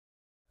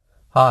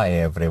Hi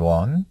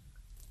everyone,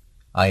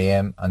 I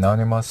am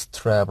Anonymous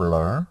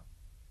Traveler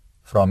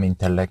from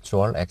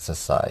Intellectual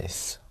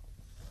Exercise.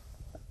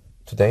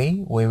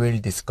 Today we will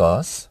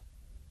discuss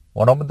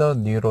one of the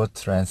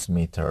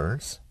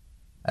neurotransmitters,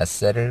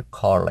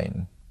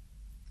 acetylcholine.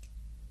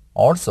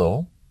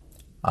 Also,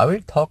 I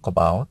will talk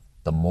about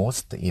the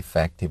most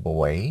effective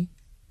way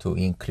to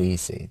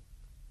increase it.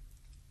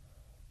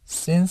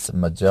 Since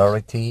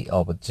majority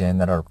of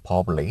general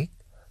public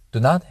do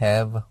not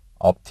have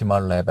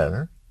optimal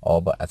level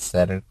of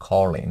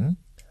acetylcholine,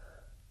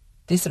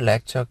 this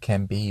lecture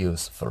can be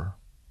useful.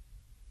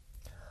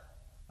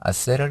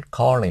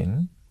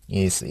 Acetylcholine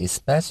is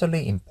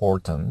especially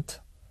important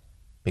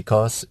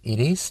because it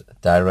is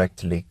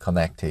directly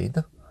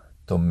connected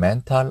to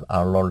mental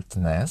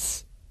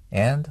alertness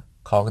and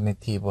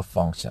cognitive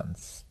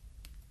functions.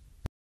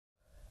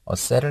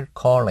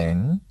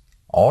 Acetylcholine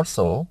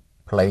also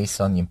plays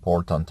an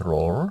important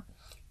role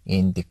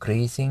in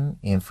decreasing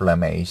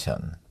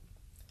inflammation.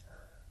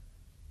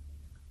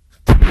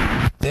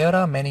 There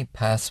are many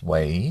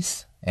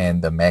pathways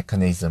and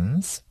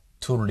mechanisms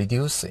to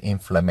reduce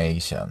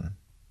inflammation,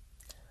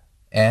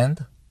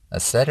 and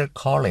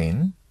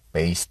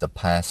acetylcholine-based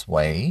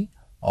pathway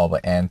of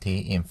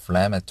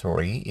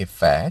anti-inflammatory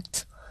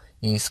effect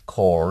is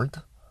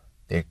called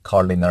the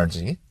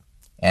cholinergic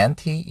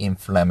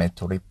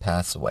anti-inflammatory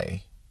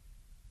pathway.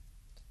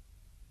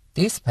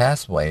 This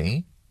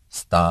pathway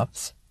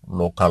stops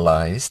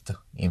localized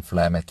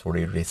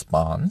inflammatory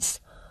response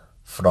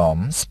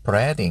from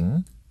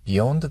spreading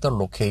beyond the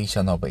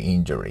location of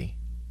injury.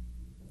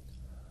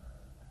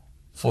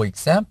 For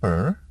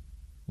example,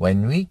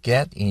 when we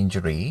get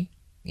injury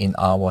in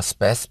our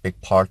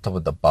specific part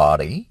of the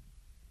body,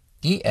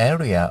 the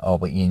area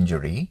of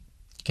injury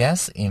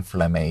gets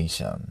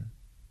inflammation.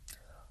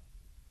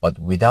 But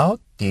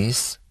without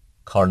this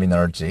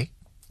cholinergic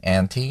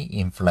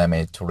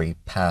anti-inflammatory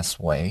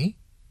pathway,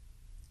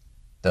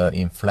 the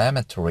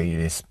inflammatory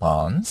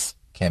response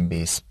can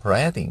be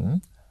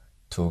spreading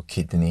to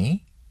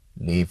kidney,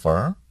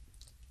 liver,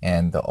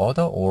 and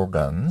other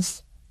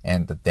organs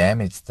and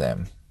damage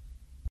them.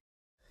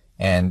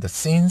 And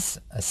since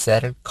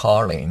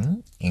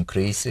acetylcholine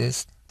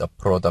increases the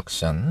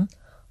production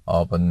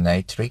of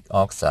nitric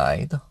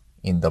oxide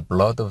in the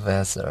blood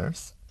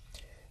vessels,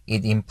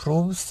 it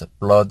improves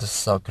blood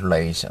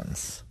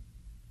circulations.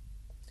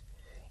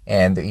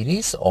 And it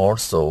is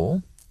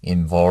also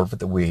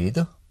involved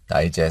with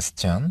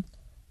digestion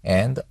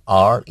and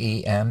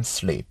REM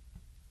sleep.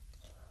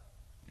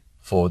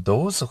 For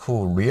those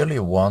who really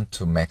want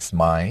to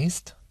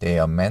maximize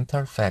their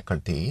mental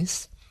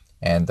faculties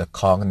and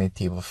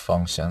cognitive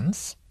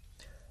functions,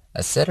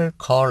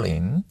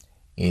 acetylcholine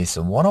is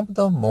one of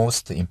the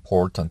most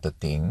important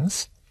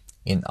things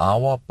in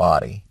our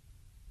body.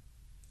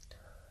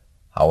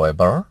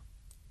 However,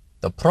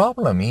 the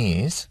problem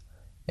is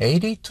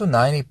 80 to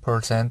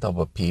 90%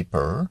 of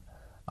people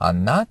are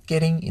not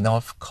getting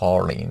enough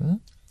choline,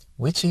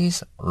 which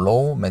is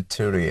raw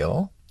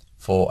material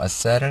for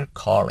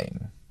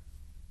acetylcholine.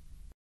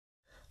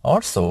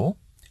 Also,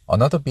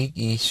 another big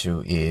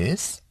issue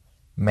is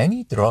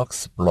many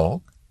drugs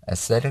block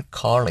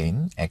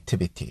acetylcholine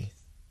activity,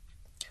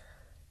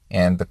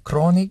 and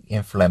chronic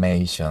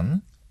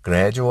inflammation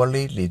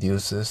gradually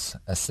reduces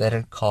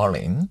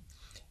acetylcholine,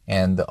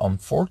 and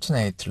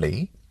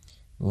unfortunately,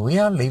 we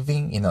are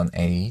living in an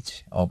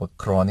age of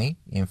chronic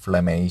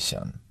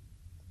inflammation.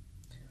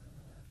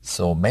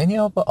 So many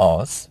of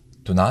us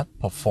do not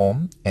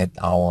perform at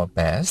our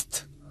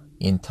best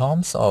in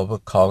terms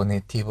of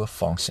cognitive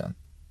function.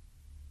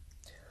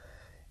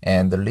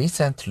 And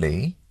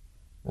recently,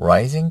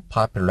 rising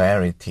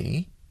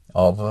popularity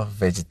of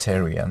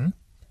vegetarian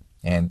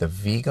and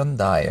vegan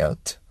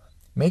diet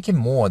make it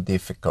more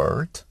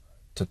difficult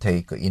to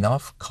take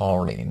enough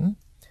choline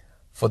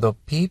for the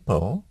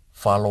people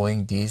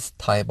following this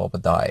type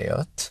of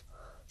diet,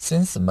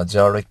 since the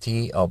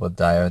majority of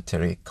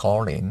dietary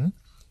choline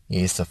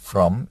is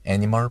from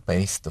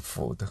animal-based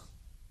food.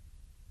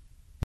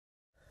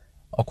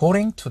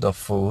 According to the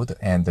Food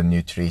and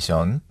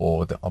Nutrition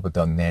Board of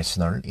the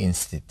National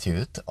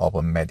Institute of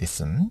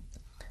Medicine,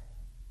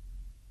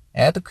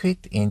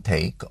 adequate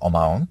intake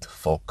amount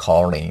for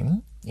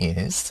choline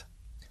is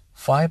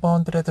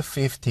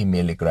 550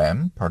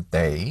 mg per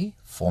day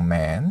for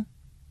men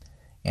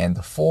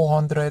and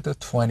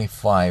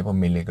 425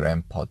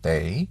 mg per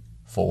day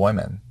for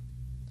women.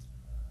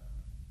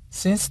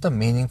 Since the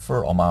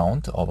meaningful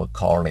amount of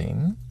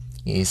choline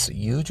is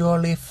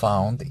usually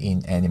found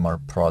in animal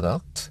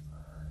products,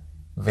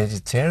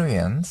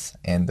 vegetarians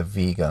and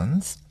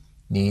vegans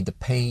need to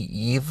pay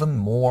even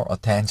more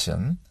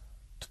attention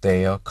to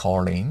their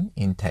choline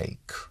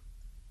intake.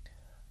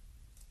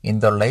 In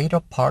the later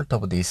part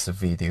of this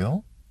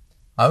video,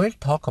 I will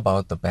talk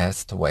about the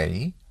best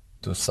way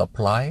to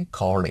supply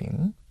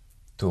choline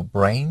to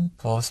brain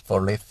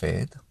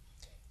phospholipid,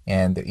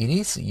 and it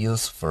is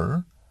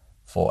useful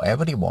for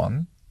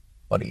everyone,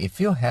 but if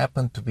you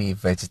happen to be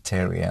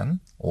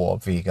vegetarian or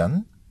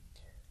vegan,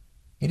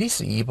 it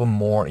is even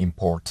more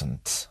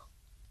important.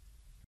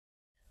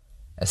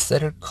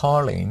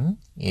 acetylcholine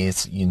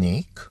is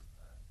unique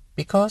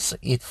because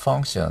it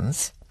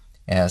functions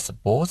as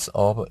both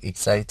of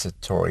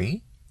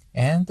excitatory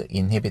and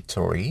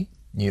inhibitory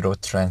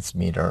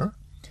neurotransmitter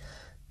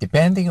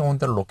depending on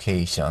the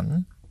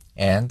location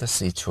and the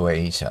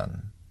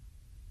situation.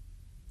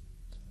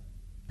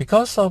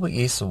 Because of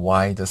its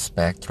wide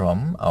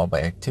spectrum of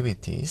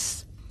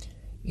activities,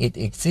 it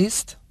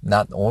exists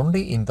not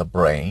only in the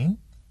brain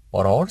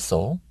but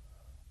also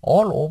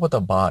all over the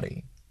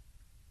body.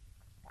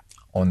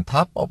 On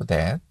top of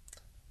that,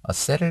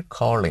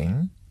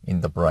 acetylcholine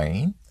in the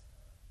brain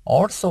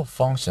also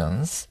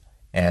functions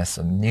as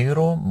a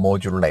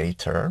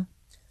neuromodulator,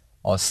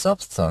 a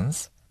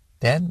substance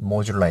that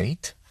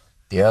modulates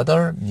the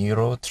other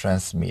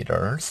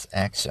neurotransmitters'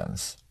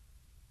 actions.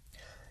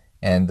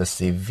 And the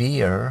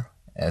severe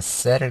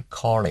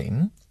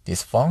acetylcholine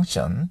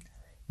dysfunction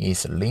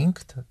is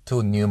linked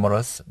to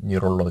numerous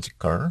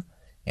neurological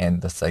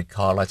and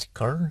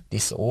psychological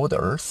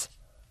disorders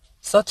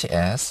such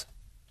as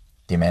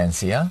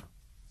dementia,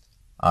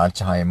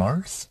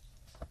 Alzheimer's,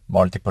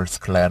 multiple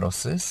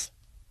sclerosis,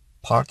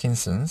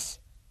 Parkinson's,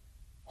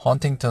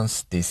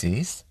 Huntington's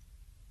disease,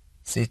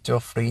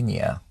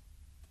 schizophrenia.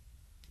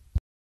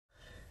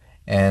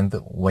 And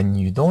when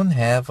you don't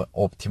have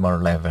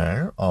optimal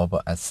level of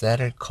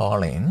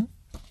acetylcholine,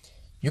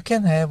 you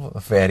can have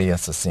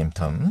various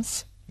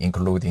symptoms,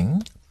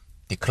 including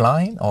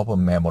decline of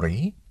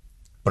memory,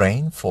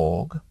 brain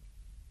fog,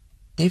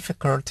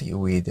 difficulty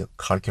with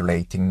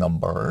calculating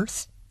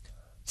numbers,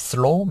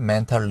 slow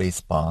mental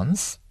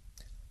response,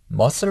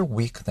 muscle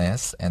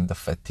weakness and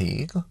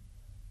fatigue,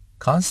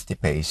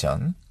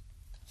 constipation,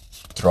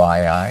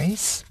 dry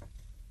eyes,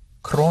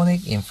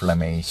 chronic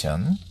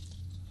inflammation,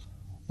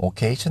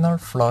 occasional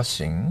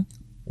flushing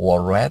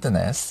or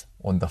redness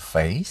on the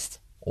face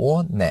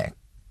or neck.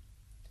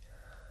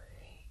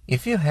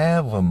 If you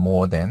have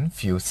more than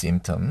few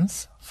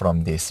symptoms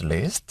from this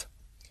list,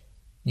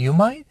 you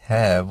might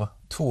have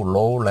too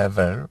low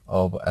level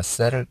of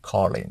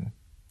acetylcholine.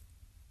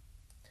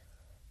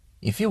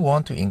 If you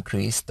want to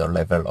increase the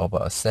level of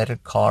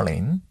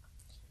acetylcholine,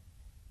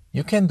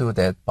 you can do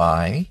that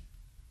by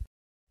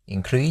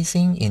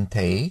increasing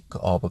intake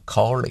of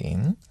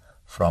choline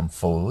from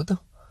food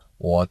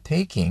or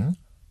taking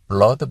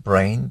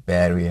blood-brain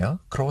barrier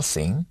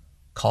crossing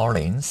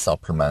choline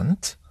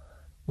supplement,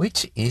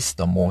 which is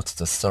the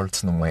most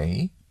certain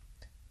way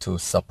to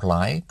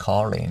supply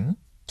choline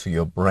to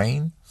your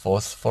brain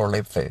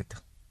phospholipid.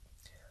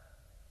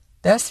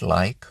 That's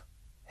like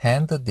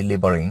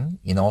hand-delivering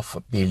enough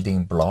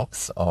building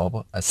blocks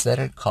of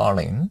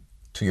acetylcholine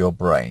to your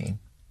brain.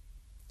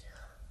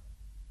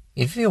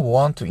 If you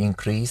want to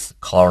increase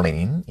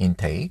choline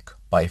intake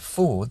by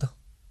food,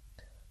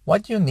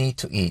 what you need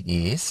to eat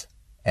is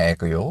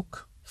egg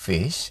yolk,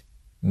 fish,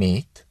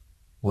 meat,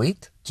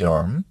 wheat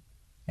germ,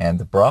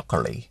 and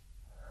broccoli.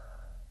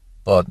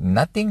 But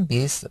nothing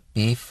beats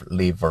beef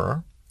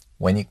liver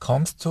when it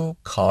comes to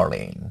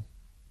choline.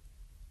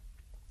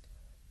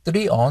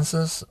 3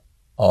 ounces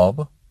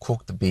of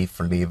cooked beef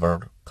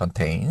liver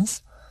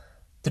contains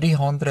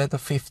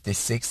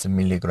 356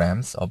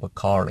 milligrams of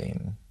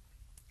choline.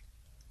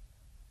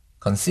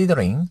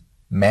 Considering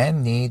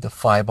men need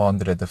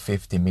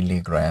 550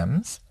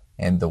 milligrams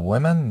and the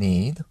women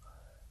need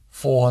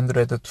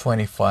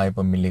 425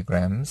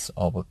 milligrams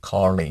of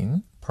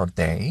choline per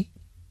day,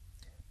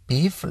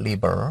 beef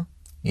liver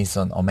is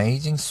an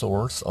amazing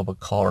source of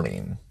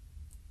choline.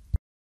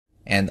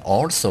 And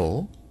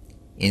also,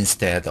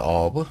 instead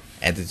of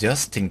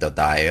adjusting the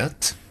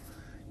diet,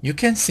 you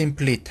can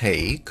simply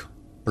take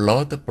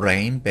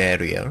blood-brain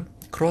barrier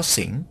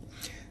crossing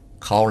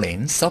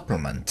choline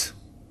supplement.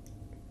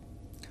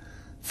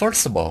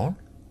 First of all,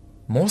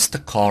 most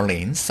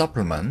choline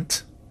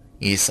supplement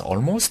is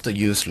almost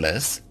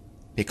useless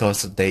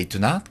because they do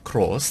not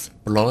cross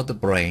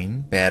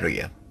blood-brain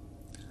barrier.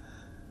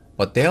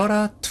 But there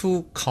are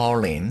 2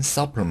 choline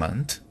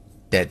supplements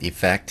that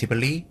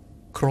effectively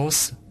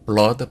cross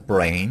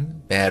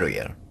blood-brain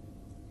barrier.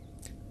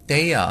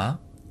 They are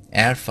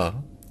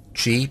alpha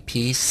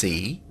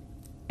GPC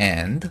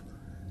and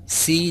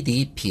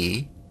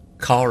CDP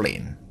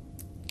choline.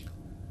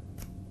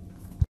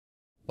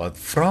 But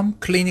from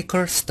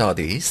clinical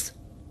studies,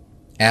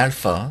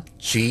 alpha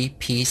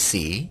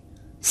GPC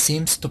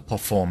seems to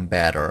perform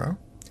better,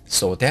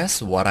 so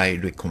that's what I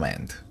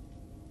recommend.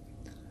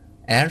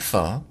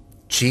 Alpha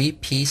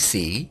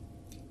GPC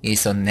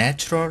is a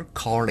natural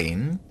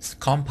choline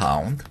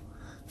compound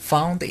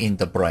found in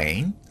the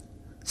brain,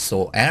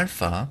 so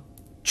alpha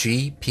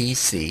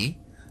GPC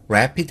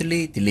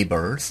rapidly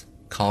delivers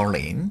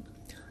choline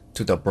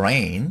to the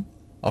brain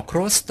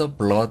across the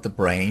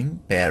blood-brain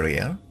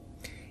barrier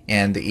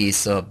and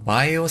is a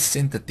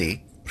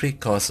biosynthetic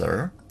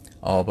precursor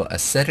of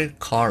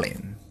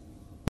acetylcholine.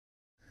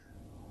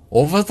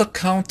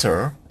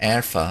 Over-the-counter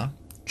alpha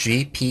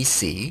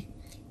GPC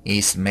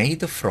is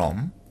made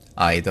from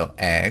either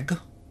egg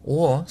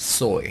or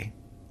soy.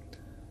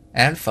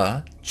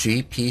 Alpha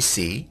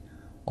GPC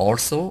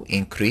also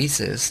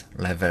increases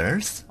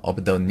levels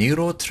of the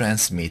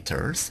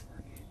neurotransmitters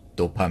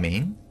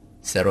dopamine,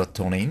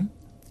 serotonin,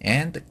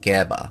 and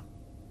GABA.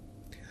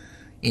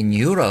 In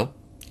Europe,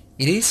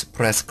 it is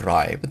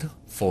prescribed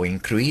for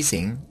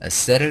increasing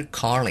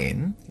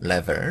acetylcholine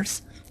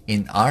levels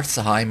in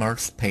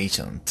Alzheimer's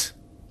patients.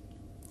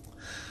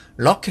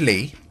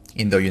 Luckily,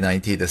 in the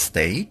United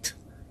States,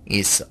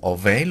 it's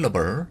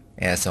available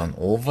as an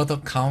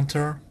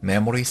over-the-counter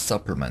memory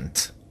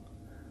supplement.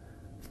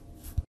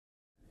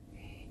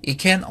 It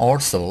can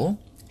also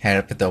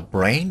help the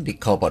brain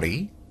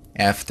recovery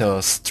after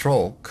a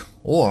stroke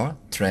or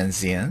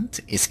transient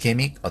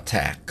ischemic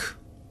attack.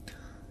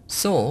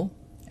 So,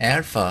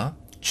 alpha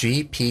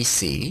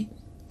GPC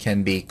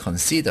can be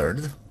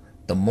considered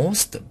the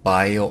most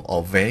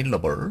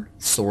bioavailable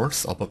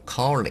source of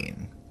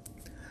choline.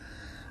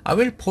 I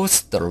will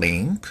post the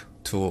link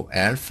to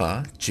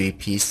alpha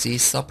GPC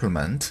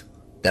supplement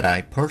that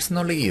I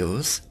personally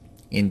use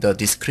in the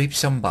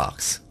description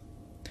box.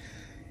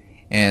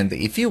 And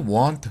if you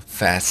want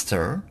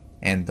faster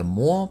and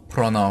more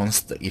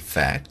pronounced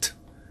effect,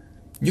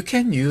 you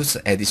can use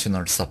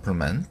additional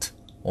supplement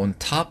on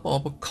top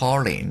of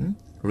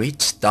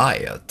choline-rich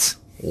diet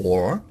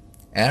or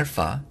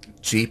alpha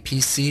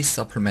GPC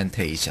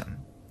supplementation.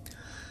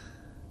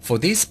 For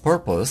this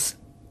purpose,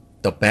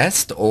 the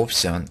best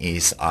option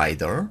is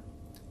either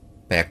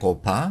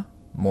Bacopa,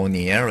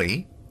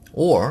 Monieri,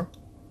 or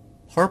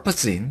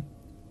Herpazine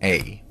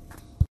A.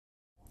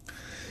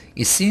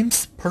 It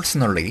seems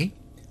personally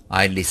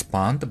I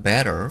respond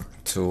better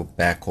to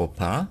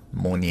Bacopa,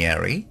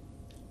 Monieri,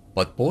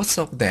 but both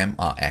of them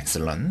are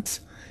excellent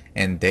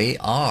and they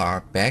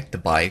are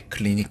backed by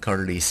clinical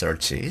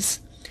researches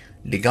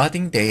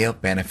regarding their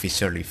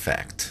beneficial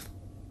effect.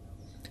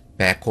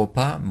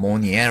 Bacopa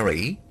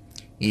Monieri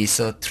is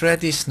a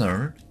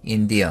traditional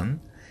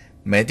Indian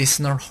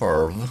medicinal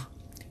herb,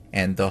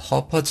 and the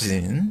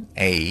Herpazine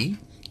A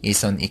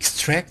is an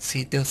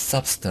extracted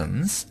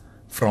substance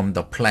from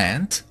the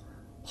plant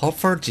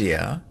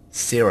Herphagia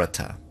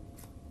serrata.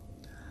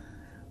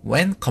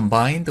 When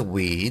combined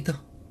with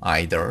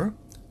either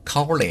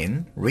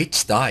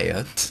choline-rich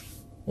diet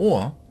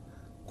or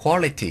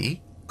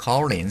quality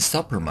choline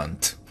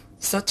supplement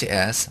such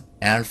as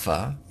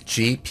alpha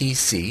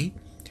GPC,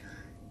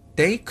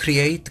 they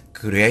create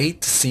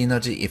great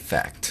synergy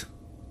effect.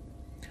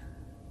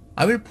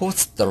 I will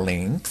post the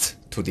links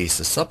to this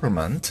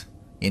supplement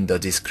in the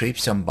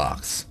description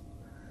box.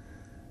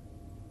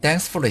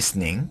 Thanks for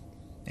listening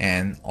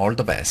and all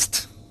the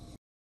best.